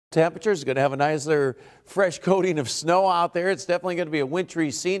Temperatures going to have a nicer fresh coating of snow out there. It's definitely going to be a wintry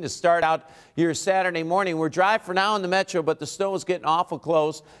scene to start out your Saturday morning. We're dry for now in the metro, but the snow is getting awful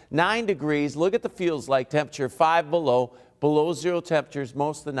close. 9 degrees. Look at the feels like temperature 5 below zero temperatures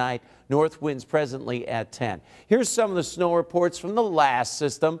most of the night. North winds presently at 10. Here's some of the snow reports from the last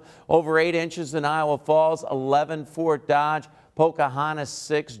system. Over 8 inches in Iowa Falls, 11 Fort Dodge, Pocahontas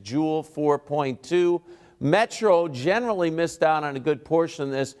 6, Jewel 4.2. Metro generally missed out on a good portion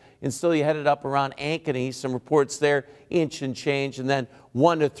of this until you headed up around Ankeny. Some reports there, inch and change, and then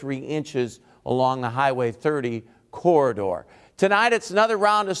 1 to 3 inches along the Highway 30 corridor. Tonight, it's another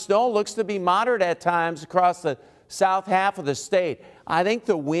round of snow. Looks to be moderate at times across the south half of the state. I think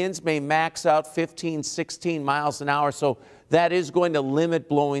the winds may max out 15, 16 miles an hour, so that is going to limit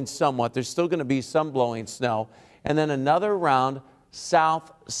blowing somewhat. There's still going to be some blowing snow. And then another round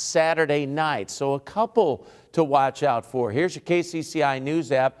south Saturday night. So a couple to watch out for. Here's your KCCI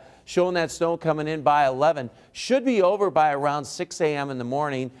News app showing that snow coming in by 11. Should be over by around 6 a.m. in the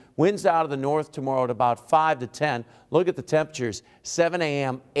morning. Winds out of the north tomorrow at about 5 to 10. Look at the temperatures. 7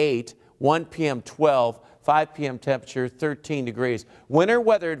 a.m. 8, 1 p.m. 12, 5 p.m. temperature 13 degrees. Winter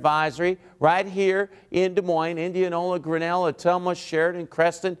weather advisory right here in Des Moines, Indianola, Grinnell, Ottumwa, Sheridan,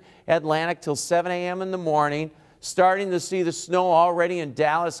 Creston, Atlantic till 7 a.m. in the morning. Starting to see the snow already in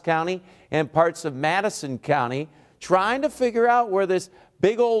Dallas County and parts of Madison County. Trying to figure out where this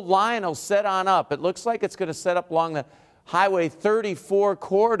big old line will set on up. It looks like it's going to set up along the Highway 34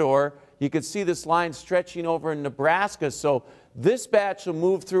 corridor. You can see this line stretching over in Nebraska. So this batch will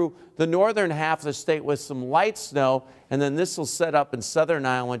move through the northern half of the state with some light snow, and then this will set up in southern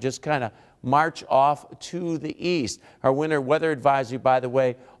Iowa and just kind of march off to the east. Our winter weather advisory, by the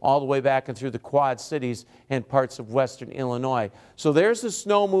way, all the way back and through the Quad Cities and parts of western Illinois. So there's the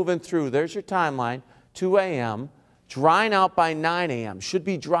snow moving through. There's your timeline. 2 a.m. Drying out by 9 a.m. Should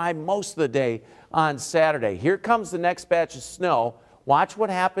be dry most of the day on Saturday. Here comes the next batch of snow. Watch what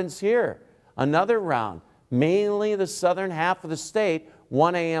happens here. Another round, mainly the southern half of the state,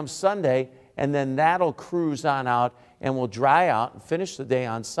 1 a.m. Sunday, and then that'll cruise on out and will dry out and finish the day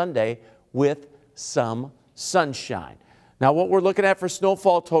on Sunday with some sunshine. Now, what we're looking at for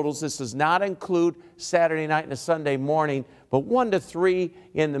snowfall totals, this does not include Saturday night and a Sunday morning, but 1 to 3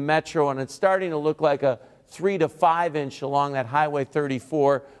 in the metro, and it's starting to look like a 3 to 5 inch along that Highway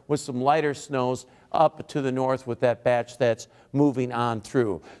 34 with some lighter snows up to the north with that batch that's moving on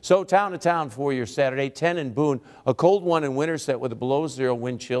through. So town to town for your Saturday. 10 in Boone, a cold one in Winterset with a below zero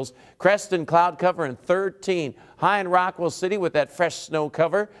wind chills. Creston cloud cover and 13. High in Rockwell City with that fresh snow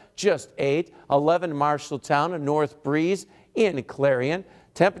cover, just 8. 11 Marshalltown, a north breeze in Clarion.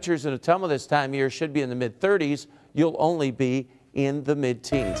 Temperatures in Ottumwa this time of year should be in the mid-30s. You'll only be in the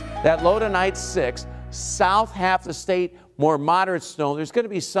mid-teens. That low tonight 6. South half of the state, more moderate snow. There's going to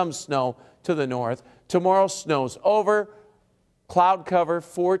be some snow to the north. Tomorrow snow's over. Cloud cover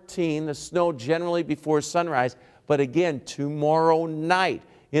 14. The snow generally before sunrise. But again, tomorrow night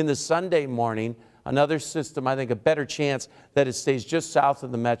in the Sunday morning, another system, I think a better chance that it stays just south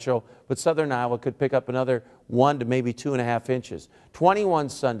of the metro. But southern Iowa could pick up another 1 to maybe 2.5 inches. 21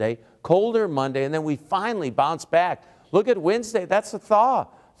 Sunday, colder Monday, and then we finally bounce back. Look at Wednesday. That's a thaw.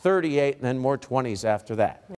 38 and then more 20s after that.